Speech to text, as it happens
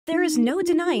There is no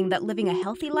denying that living a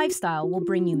healthy lifestyle will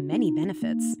bring you many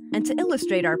benefits. And to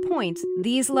illustrate our point,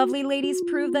 these lovely ladies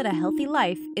prove that a healthy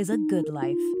life is a good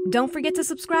life. Don't forget to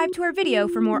subscribe to our video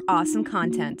for more awesome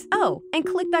content. Oh, and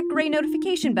click that gray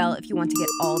notification bell if you want to get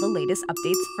all the latest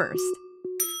updates first.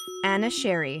 Anna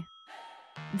Cheri.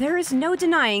 There is no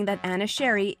denying that Anna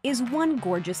Cheri is one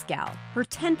gorgeous gal. Her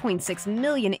 10.6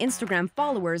 million Instagram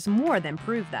followers more than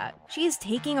prove that. She is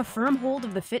taking a firm hold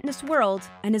of the fitness world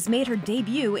and has made her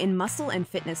debut in Muscle and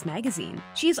Fitness magazine.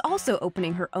 She is also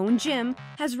opening her own gym,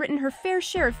 has written her fair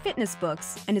share of fitness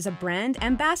books, and is a brand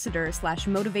ambassador /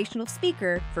 motivational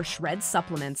speaker for Shred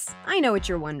supplements. I know what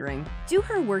you're wondering. Do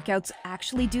her workouts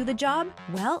actually do the job?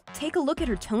 Well, take a look at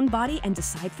her toned body and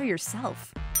decide for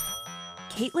yourself.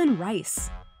 Caitlin Rice.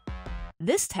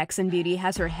 This Texan beauty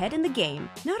has her head in the game.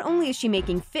 Not only is she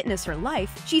making fitness her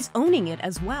life, she's owning it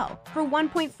as well. Her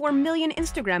 1.4 million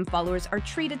Instagram followers are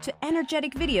treated to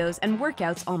energetic videos and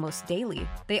workouts almost daily.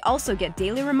 They also get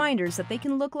daily reminders that they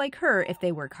can look like her if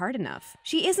they work hard enough.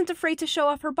 She isn't afraid to show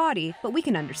off her body, but we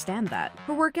can understand that.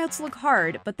 Her workouts look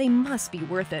hard, but they must be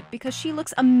worth it because she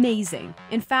looks amazing.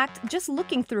 In fact, just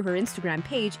looking through her Instagram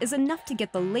page is enough to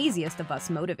get the laziest of us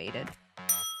motivated.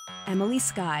 Emily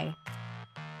Skye.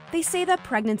 They say that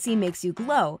pregnancy makes you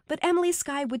glow, but Emily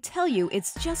Skye would tell you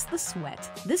it's just the sweat.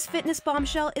 This fitness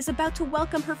bombshell is about to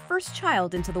welcome her first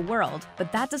child into the world,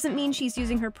 but that doesn't mean she's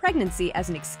using her pregnancy as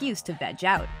an excuse to veg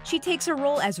out. She takes her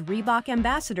role as Reebok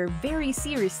ambassador very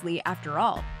seriously after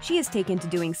all. She is taken to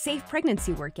doing safe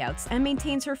pregnancy workouts and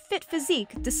maintains her fit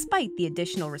physique despite the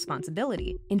additional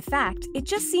responsibility. In fact, it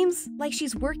just seems like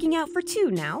she's working out for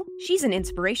two now. She's an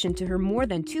inspiration to her more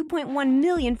than 2.1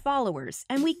 million followers,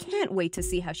 and we can't wait to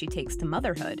see how she takes to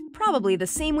motherhood, probably the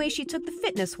same way she took the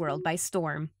fitness world by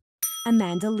storm.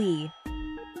 Amanda Lee.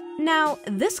 Now,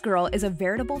 this girl is a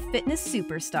veritable fitness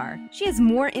superstar. She has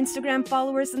more Instagram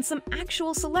followers than some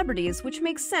actual celebrities, which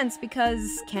makes sense because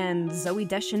can Zooey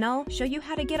Deschanel show you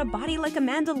how to get a body like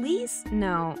Amanda Lee's?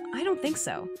 No, I don't think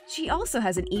so. She also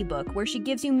has an ebook where she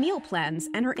gives you meal plans,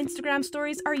 and her Instagram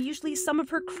stories are usually some of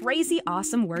her crazy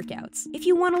awesome workouts. If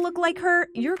you want to look like her,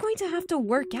 you're going to have to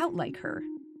work out like her.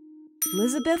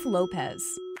 Lyzabeth Lopez.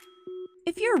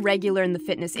 If you're a regular in the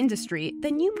fitness industry,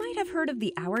 then you might have heard of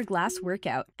the Hourglass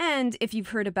workout. And if you've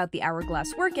heard about the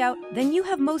Hourglass workout, then you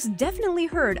have most definitely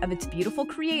heard of its beautiful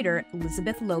creator,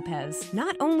 Lyzabeth Lopez.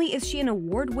 Not only is she an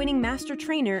award-winning master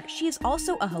trainer, she is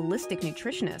also a holistic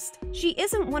nutritionist. She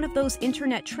isn't one of those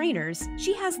internet trainers.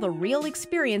 She has the real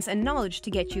experience and knowledge to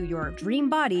get you your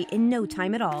dream body in no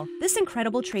time at all. This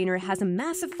incredible trainer has a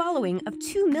massive following of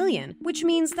 2 million, which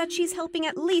means that she's helping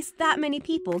at least that many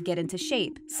people get into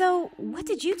shape. So, what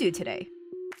did you do today?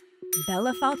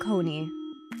 Bella Falconi.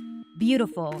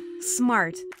 Beautiful,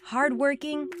 smart,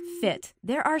 hardworking, fit.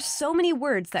 There are so many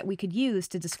words that we could use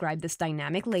to describe this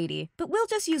dynamic lady, but we'll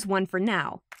just use one for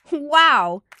now.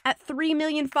 Wow! At 3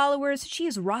 million followers, she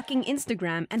is rocking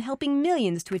Instagram and helping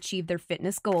millions to achieve their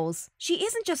fitness goals. She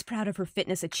isn't just proud of her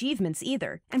fitness achievements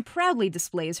either, and proudly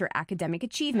displays her academic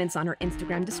achievements on her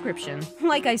Instagram description.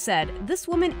 Like I said, this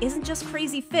woman isn't just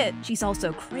crazy fit, she's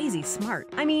also crazy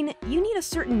smart. I mean, you need a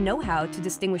certain know-how to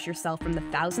distinguish yourself from the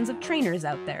thousands of trainers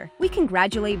out there. We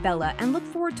congratulate Bella and look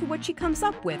forward to what she comes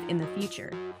up with in the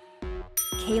future.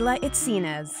 Kayla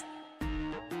Itsines.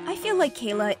 I feel like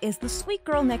Kayla is the sweet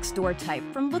girl next door type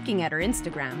from looking at her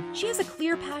Instagram. She has a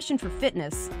clear passion for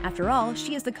fitness. After all,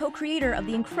 she is the co-creator of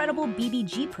the incredible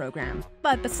BBG program.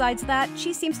 But besides that,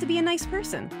 she seems to be a nice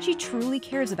person. She truly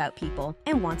cares about people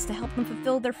and wants to help them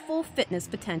fulfill their full fitness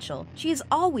potential. She is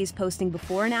always posting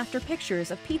before and after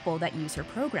pictures of people that use her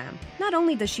program. Not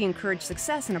only does she encourage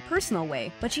success in a personal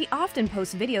way, but she often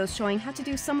posts videos showing how to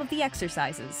do some of the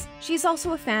exercises. She's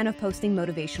also a fan of posting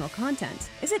motivational content.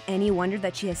 Is it any wonder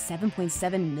that she has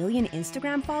 7.7 million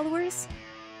Instagram followers?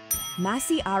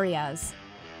 Massy Arias.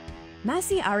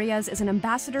 Massy Arias is an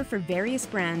ambassador for various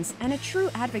brands and a true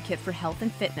advocate for health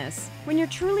and fitness. When you're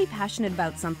truly passionate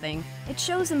about something, it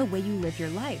shows in the way you live your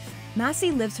life. Massy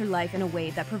lives her life in a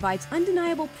way that provides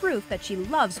undeniable proof that she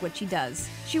loves what she does.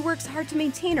 She works hard to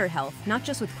maintain her health, not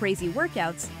just with crazy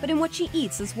workouts, but in what she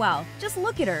eats as well. Just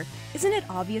look at her. Isn't it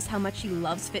obvious how much she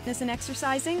loves fitness and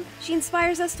exercising? She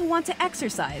inspires us to want to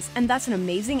exercise, and that's an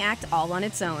amazing act all on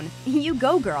its own. You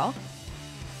go, girl!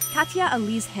 Katya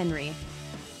Elise Henry.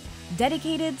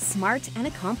 Dedicated, smart, and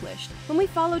accomplished. When we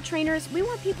follow trainers, we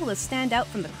want people to stand out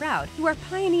from the crowd, who are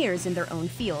pioneers in their own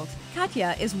field.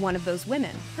 Katya is one of those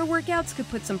women. Her workouts could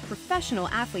put some professional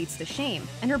athletes to shame,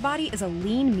 and her body is a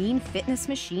lean, mean fitness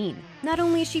machine. Not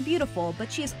only is she beautiful, but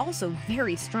she is also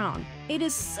very strong. It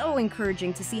is so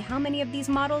encouraging to see how many of these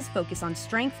models focus on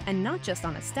strength and not just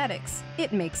on aesthetics.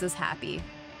 It makes us happy.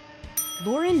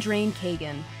 Lauren Drain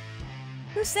Kagan.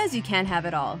 Who says you can't have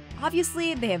it all?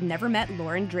 Obviously, they have never met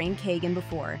Lauren Drain Kagan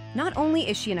before. Not only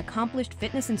is she an accomplished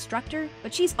fitness instructor,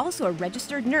 but she's also a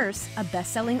registered nurse, a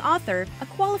best-selling author, a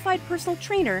qualified personal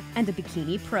trainer, and a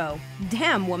bikini pro.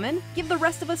 Damn, woman! Give the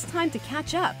rest of us time to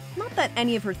catch up. Not that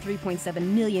any of her 3.7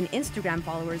 million Instagram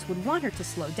followers would want her to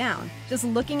slow down. Just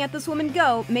looking at this woman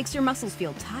go makes your muscles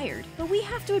feel tired. But we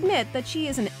have to admit that she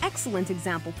is an excellent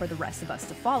example for the rest of us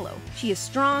to follow. She is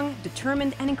strong,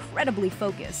 determined, and incredibly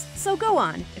focused. So go on.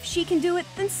 If she can do it,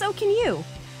 then so can you.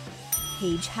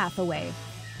 Paige Hathaway.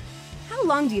 How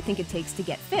long do you think it takes to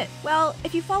get fit? Well,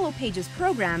 if you follow Paige's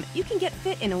program, you can get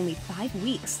fit in only 5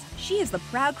 weeks. She is the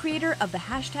proud creator of the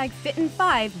hashtag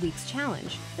 #FitIn5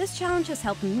 challenge. This challenge has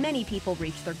helped many people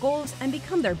reach their goals and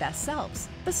become their best selves.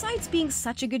 Besides being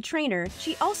such a good trainer,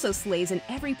 she also slays in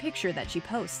every picture that she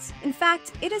posts. In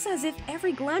fact, it is as if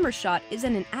every glamour shot is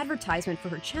an advertisement for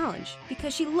her challenge,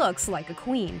 because she looks like a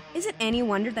queen. Is it any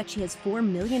wonder that she has 4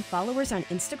 million followers on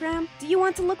Instagram? Do you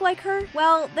want to look like her?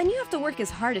 Well, then you have to work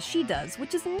as hard as she does,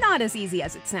 which is not as easy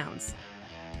as it sounds.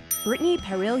 Brittany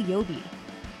Perille Yobe.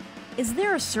 Is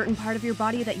there a certain part of your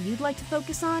body that you'd like to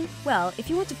focus on? Well, if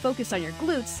you want to focus on your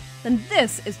glutes, then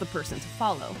this is the person to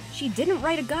follow. She didn't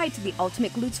write a guide to the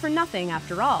ultimate glutes for nothing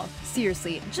after all.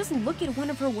 Seriously, just look at one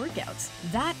of her workouts.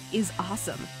 That is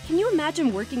awesome. Can you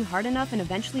imagine working hard enough and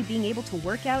eventually being able to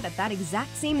work out at that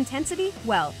exact same intensity?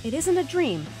 Well, it isn't a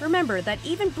dream. Remember that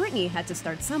even Brittany had to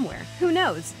start somewhere. Who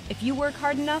knows? If you work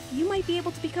hard enough, you might be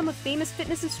able to become a famous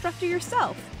fitness instructor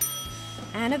yourself.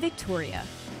 Anna Victoria.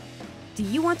 Do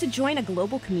you want to join a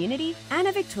global community?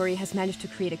 Anna Victoria has managed to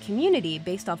create a community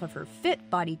based off of her Fit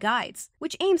Body Guides,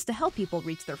 which aims to help people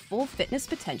reach their full fitness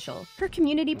potential. Her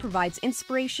community provides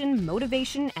inspiration,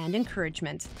 motivation, and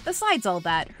encouragement. Besides all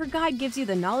that, her guide gives you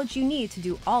the knowledge you need to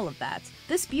do all of that.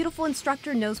 This beautiful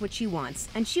instructor knows what she wants,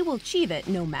 and she will achieve it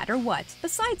no matter what.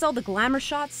 Besides all the glamour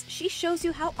shots, she shows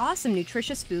you how awesome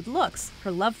nutritious food looks,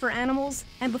 her love for animals,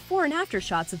 and before and after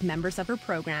shots of members of her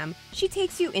program. She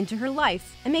takes you into her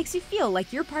life and makes you feel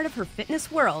like you're part of her fitness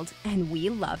world, and we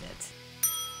love it.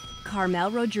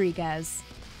 Carmel Rodriguez.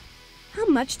 How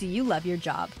much do you love your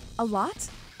job? A lot?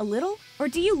 A little? Or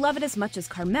do you love it as much as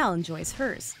Carmel enjoys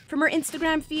hers? From her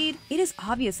Instagram feed, it is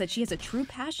obvious that she has a true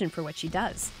passion for what she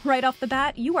does. Right off the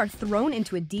bat, you are thrown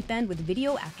into a deep end with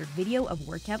video after video of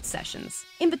workout sessions.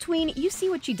 In between, you see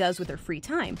what she does with her free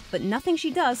time, but nothing she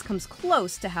does comes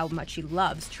close to how much she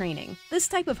loves training. This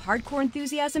type of hardcore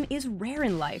enthusiasm is rare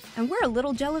in life, and we're a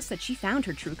little jealous that she found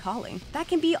her true calling. That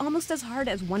can be almost as hard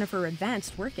as one of her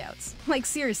advanced workouts. Like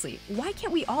seriously, why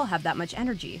can't we all have that much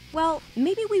energy? Well,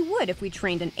 maybe we would if we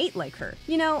trained and ate like her.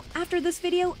 You know, after this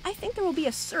video, I think there will be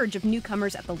a surge of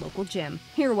newcomers at the local gym.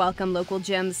 You're welcome, local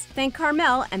gyms. Thank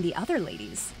Carmel and the other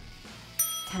ladies.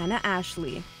 Tana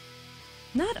Ashlee.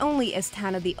 Not only is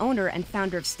Tana the owner and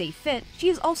founder of Stay Fit, she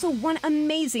is also one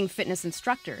amazing fitness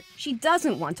instructor. She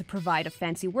doesn't want to provide a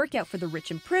fancy workout for the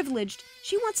rich and privileged.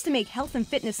 She wants to make health and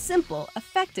fitness simple,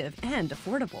 effective, and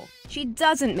affordable. She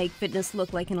doesn't make fitness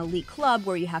look like an elite club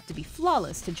where you have to be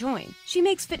flawless to join. She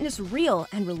makes fitness real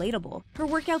and relatable. Her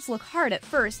workouts look hard at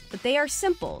first, but they are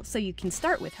simple, so you can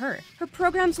start with her. Her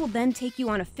programs will then take you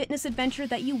on a fitness adventure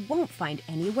that you won't find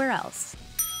anywhere else.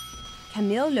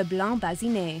 Camille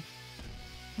Leblanc-Bazinet.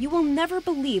 You will never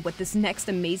believe what this next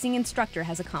amazing instructor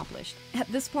has accomplished. At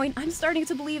this point, I'm starting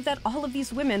to believe that all of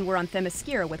these women were on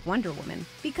Themyscira with Wonder Woman,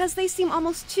 because they seem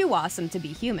almost too awesome to be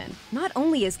human. Not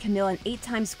only is Camille an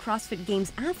 8-time CrossFit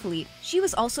Games athlete, she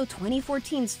was also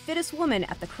 2014's fittest woman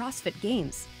at the CrossFit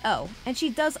Games. Oh, and she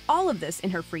does all of this in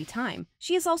her free time.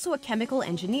 She is also a chemical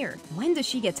engineer. When does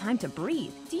she get time to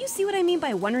breathe? Do you see what I mean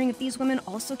by wondering if these women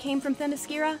also came from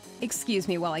Themyscira? Excuse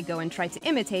me while I go and try to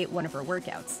imitate one of her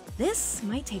workouts. This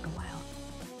might take a while.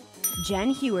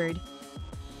 Jen Heward.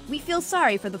 We feel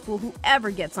sorry for the fool who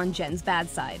ever gets on Jen's bad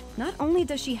side. Not only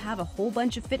does she have a whole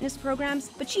bunch of fitness programs,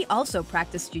 but she also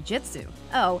practiced jujitsu.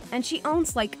 Oh, and she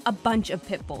owns like a bunch of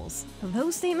pit bulls.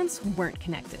 Those statements weren't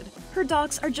connected. Her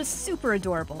dogs are just super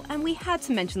adorable, and we had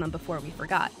to mention them before we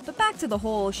forgot. But back to the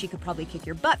whole she could probably kick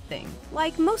your butt thing.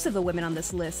 Like most of the women on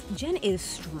this list, Jen is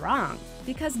strong.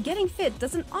 Because getting fit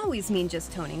doesn't always mean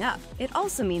just toning up. It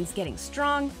also means getting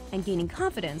strong and gaining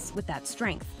confidence with that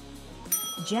strength.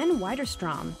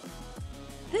 Widerstrom.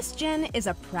 This Jen is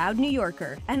a proud New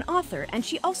Yorker, an author, and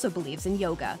she also believes in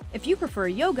yoga. If you prefer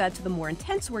yoga to the more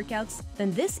intense workouts,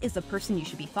 then this is the person you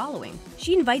should be following.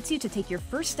 She invites you to take your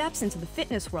first steps into the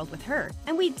fitness world with her,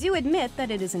 and we do admit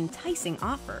that it is an enticing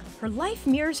offer. Her life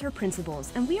mirrors her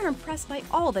principles, and we are impressed by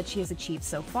all that she has achieved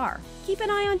so far. Keep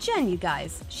an eye on Jen, you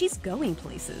guys. She's going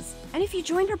places. And if you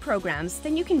join her programs,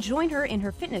 then you can join her in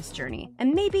her fitness journey,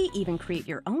 and maybe even create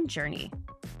your own journey.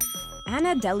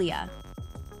 Delia.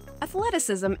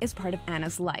 Athleticism is part of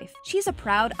Anna's life. She's a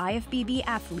proud IFBB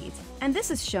athlete, and this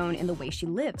is shown in the way she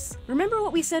lives. Remember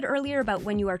what we said earlier about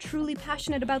when you are truly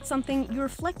passionate about something, you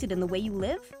reflect it in the way you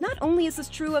live? Not only is this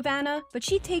true of Anna, but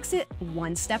she takes it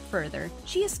one step further.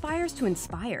 She aspires to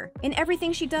inspire. In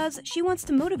everything she does, she wants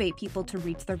to motivate people to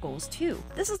reach their goals too.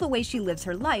 This is the way she lives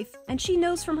her life, and she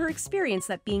knows from her experience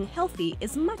that being healthy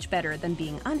is much better than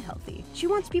being unhealthy. She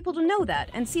wants people to know that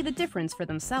and see the difference for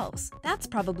themselves. That's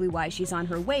probably why she's on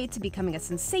her way to becoming a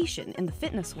sensation in the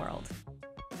fitness world.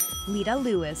 Lita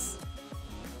Lewis.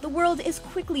 The world is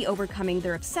quickly overcoming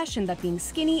their obsession that being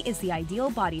skinny is the ideal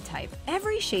body type.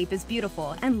 Every shape is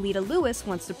beautiful, and Lita Lewis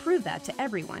wants to prove that to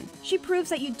everyone. She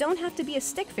proves that you don't have to be a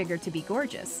stick figure to be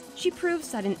gorgeous. She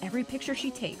proves that in every picture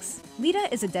she takes.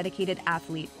 Lita is a dedicated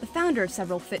athlete, the founder of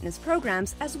several fitness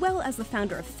programs, as well as the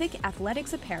founder of Thick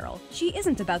Athletics Apparel. She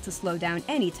isn't about to slow down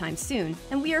anytime soon,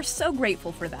 and we are so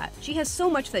grateful for that. She has so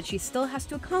much that she still has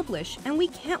to accomplish, and we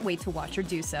can't wait to watch her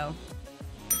do so.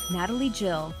 Natalie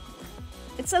Jill.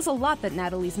 It says a lot that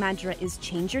Natalie's mantra is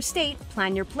change your state,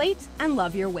 plan your plate, and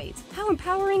love your weight. How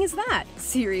empowering is that?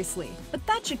 Seriously. But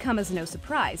that should come as no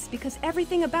surprise, because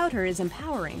everything about her is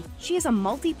empowering. She is a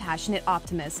multi-passionate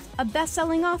optimist, a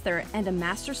best-selling author, and a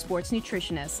master sports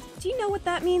nutritionist. Do you know what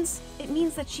that means? It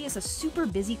means that she is a super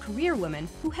busy career woman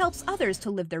who helps others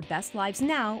to live their best lives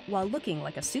now while looking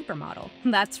like a supermodel.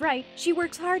 That's right, she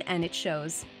works hard and it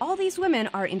shows. All these women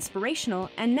are inspirational,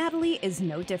 and Natalie is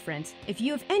no different. If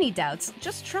you have any doubts,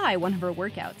 just try one of her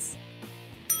workouts.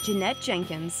 Jeanette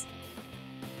Jenkins.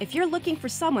 If you're looking for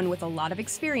someone with a lot of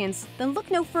experience, then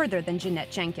look no further than Jeanette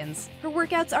Jenkins. Her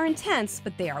workouts are intense,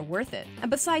 but they are worth it.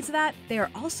 And besides that, they are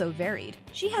also varied.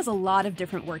 She has a lot of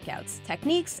different workouts,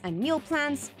 techniques, and meal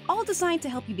plans, all designed to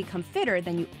help you become fitter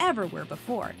than you ever were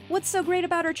before. What's so great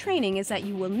about her training is that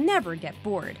you will never get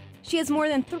bored. She has more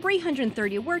than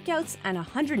 330 workouts and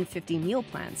 150 meal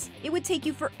plans. It would take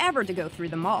you forever to go through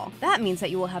them all. That means that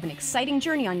you will have an exciting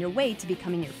journey on your way to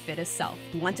becoming your fittest self.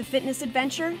 Want a fitness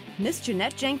adventure? Miss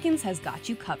Jeanette Jenkins has got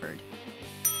you covered.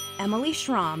 Emily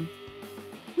Schromm.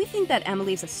 We think that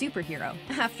Emily's a superhero.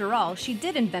 After all, she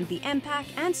did invent the MPAC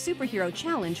and Superhero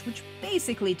Challenge, which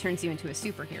basically turns you into a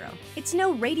superhero. It's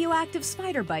no radioactive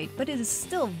spider bite, but it is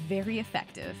still very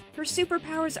effective. Her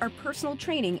superpowers are personal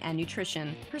training and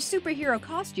nutrition. Her superhero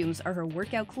costumes are her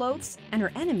workout clothes, and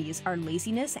her enemies are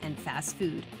laziness and fast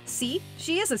food. See?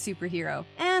 She is a superhero.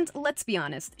 And let's be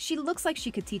honest, she looks like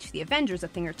she could teach the Avengers a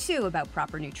thing or two about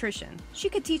proper nutrition. She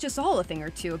could teach us all a thing or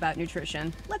two about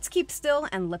nutrition. Let's keep still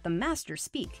and let the master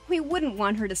speak. We wouldn't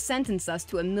want her to sentence us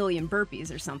to 1,000,000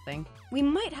 burpees or something. We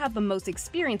might have the most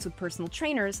experience with personal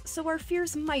trainers, so our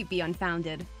fears might be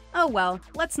unfounded. Oh well,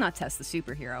 let's not test the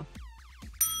superhero.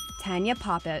 Tanya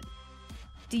Poppett.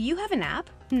 Do you have an app?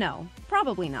 No,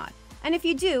 probably not. And if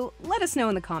you do, let us know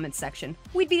in the comments section.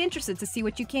 We'd be interested to see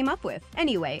what you came up with.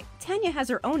 Anyway, Tanya has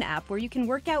her own app where you can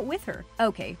work out with her.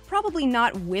 Okay, probably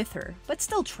not with her, but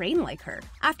still train like her.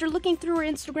 After looking through her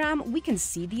Instagram, we can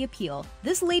see the appeal.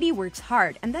 This lady works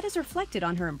hard, and that is reflected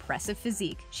on her impressive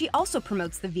physique. She also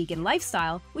promotes the vegan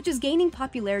lifestyle, which is gaining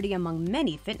popularity among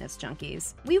many fitness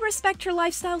junkies. We respect her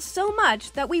lifestyle so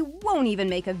much that we won't even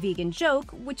make a vegan joke,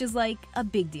 which is like a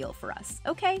big deal for us,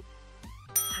 okay?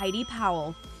 Heidi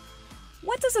Powell.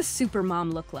 What does a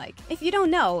supermom look like? If you don't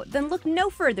know, then look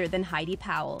no further than Heidi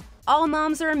Powell. All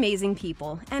moms are amazing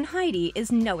people, and Heidi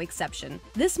is no exception.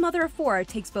 This mother of four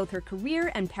takes both her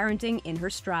career and parenting in her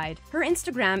stride. Her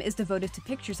Instagram is devoted to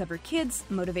pictures of her kids,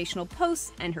 motivational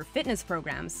posts, and her fitness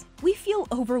programs. We feel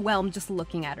overwhelmed just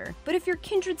looking at her, but if you're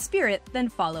kindred spirit, then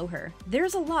follow her.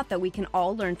 There's a lot that we can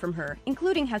all learn from her,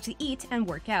 including how to eat and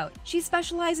work out. She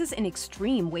specializes in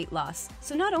extreme weight loss,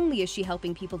 so not only is she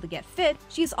helping people to get fit,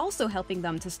 she is also helping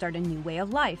them to start a new way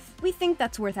of life. We think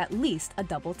that's worth at least a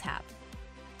double tap.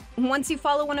 Once you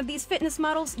follow one of these fitness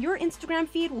models, your Instagram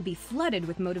feed will be flooded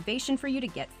with motivation for you to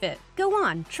get fit. Go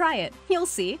on, try it. You'll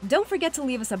see. Don't forget to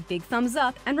leave us a big thumbs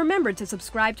up, and remember to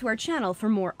subscribe to our channel for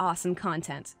more awesome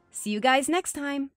content. See you guys next time!